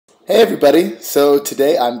Hey everybody, so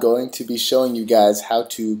today I'm going to be showing you guys how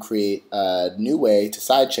to create a new way to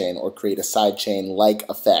sidechain or create a sidechain-like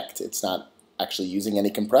effect. It's not actually using any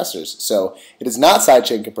compressors. So it is not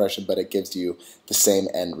sidechain compression, but it gives you the same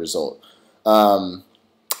end result. So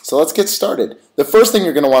let's get started. The first thing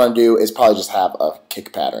you're going to want to do is probably just have a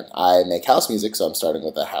kick pattern. I make house music, so I'm starting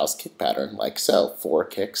with a house kick pattern like so. 4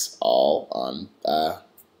 kicks all on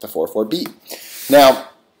the 4/4 beat. Now,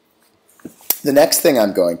 the next thing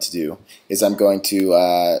I'm going to do is I'm going to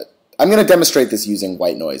demonstrate this using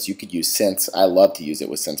white noise. You could use synths. I love to use it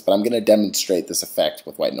with synths, but I'm going to demonstrate this effect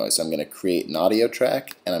with white noise. So I'm going to create an audio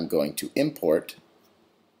track, and I'm going to import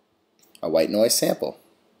a white noise sample.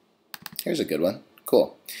 Here's a good one.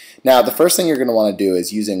 Cool. Now, the first thing you're going to want to do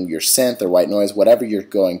is using your synth or white noise, whatever you're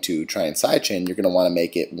going to try and sidechain, you're going to want to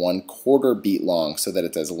make it 1/4 beat long so that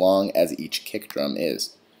it's as long as each kick drum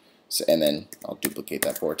is. So, and then I'll duplicate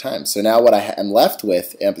that 4 times. So now what I am left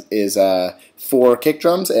with is 4 kick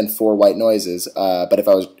drums and 4 white noises. But if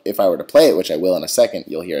I were to play it, which I will in a second,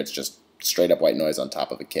 you'll hear it's just straight up white noise on top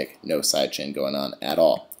of a kick. No sidechain going on at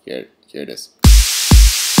all. Here it is.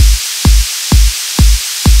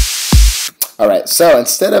 Alright, so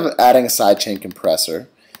instead of adding a sidechain compressor,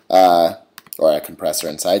 or a compressor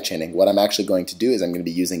and sidechaining, what I'm actually going to do is I'm going to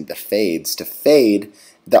be using the fades to fade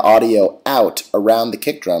the audio out around the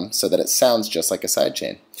kick drum so that it sounds just like a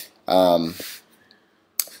sidechain.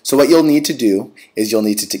 So what you'll need to do is you'll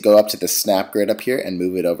need to go up to the snap grid up here and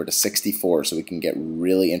move it over to 64 so we can get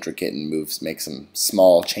really intricate and make some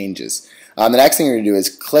small changes. The next thing you're going to do is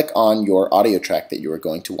click on your audio track that you are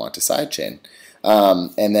going to want to sidechain.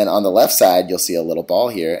 And then on the left side you'll see a little ball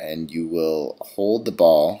here, and you will hold the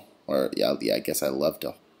ball, or yeah, I guess I love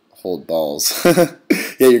to hold balls.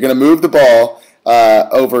 Yeah, you're going to move the ball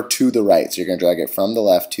over to the right. So you're going to drag it from the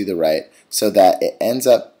left to the right so that it ends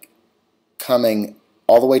up coming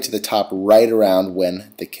all the way to the top right around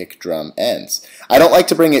when the kick drum ends. I don't like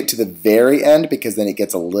to bring it to the very end because then it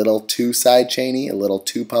gets a little too sidechainy, a little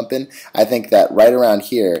too pumping. I think that right around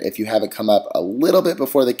here, if you have it come up a little bit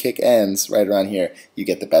before the kick ends, right around here, you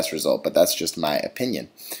get the best result, but that's just my opinion.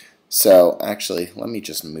 So actually, let me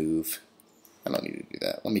just move. I don't need to do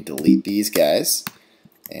that. Let me delete these guys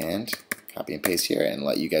and copy and paste here and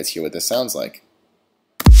let you guys hear what this sounds like.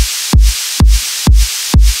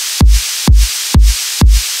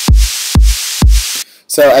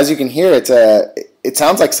 So as you can hear, it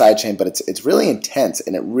sounds like sidechain, but it's really intense,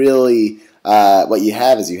 and it really what you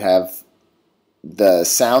have is you have the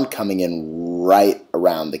sound coming in right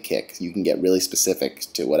around the kick. You can get really specific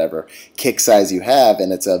to whatever kick size you have,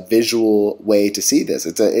 and it's a visual way to see this.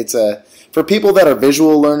 For people that are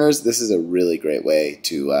visual learners, this is a really great way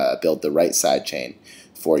to build the right sidechain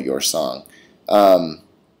for your song.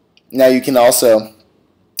 Now you can also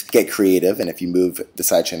get creative, and if you move the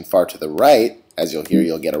sidechain far to the right, as you'll hear,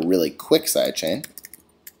 you'll get a really quick sidechain.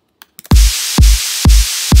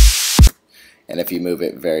 And if you move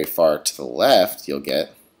it very far to the left, you'll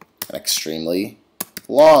get an extremely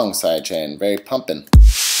long sidechain, very pumping.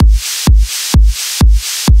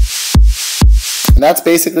 And that's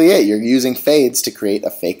basically it. You're using fades to create a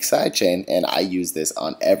fake sidechain, and I use this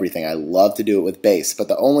on everything. I love to do it with bass, but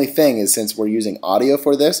the only thing is, since we're using audio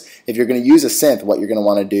for this, if you're going to use a synth, what you're going to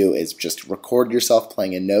want to do is just record yourself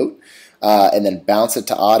playing a note, and then bounce it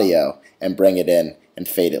to audio and bring it in and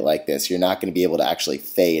fade it like this. You're not going to be able to actually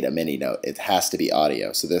fade a MIDI note. It has to be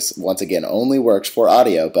audio. So this, once again, only works for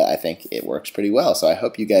audio, but I think it works pretty well. So I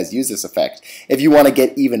hope you guys use this effect. If you want to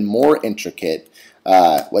get even more intricate,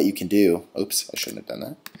 what you can do, oops, I shouldn't have done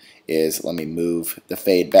that, is let me move the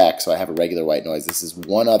fade back so I have a regular white noise. This is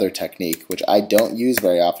one other technique, which I don't use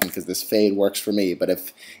very often because this fade works for me. But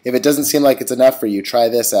if it doesn't seem like it's enough for you, try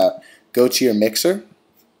this out. Go to your mixer,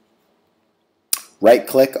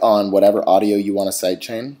 right-click on whatever audio you want to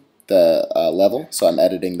sidechain, the level. So I'm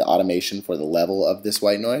editing the automation for the level of this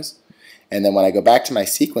white noise. And then when I go back to my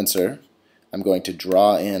sequencer, I'm going to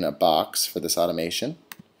draw in a box for this automation.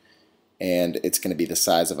 And it's going to be the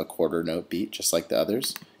size of a 1/4 note beat, just like the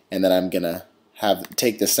others. And then I'm going to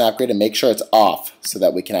take the snap grid and make sure it's off so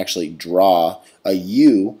that we can actually draw a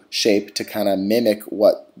U shape to kind of mimic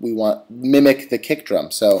what we want, mimic the kick drum.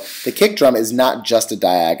 So the kick drum is not just a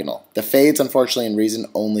diagonal. The fades, unfortunately, in Reason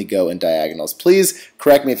only go in diagonals. Please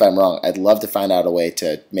correct me if I'm wrong. I'd love to find out a way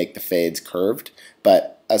to make the fades curved,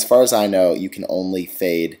 but as far as I know, you can only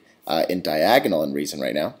fade in diagonal in Reason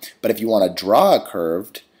right now. But if you want to draw a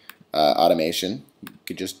curved automation, you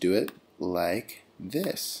could just do it like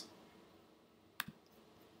this.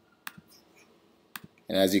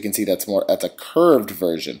 And as you can see, that's a curved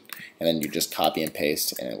version. And then you just copy and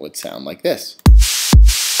paste, and it would sound like this.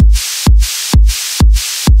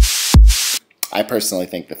 I personally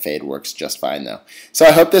think the fade works just fine though. So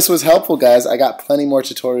I hope this was helpful, guys. I got plenty more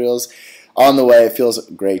tutorials on the way. It feels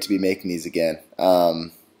great to be making these again.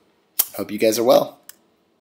 Hope you guys are well.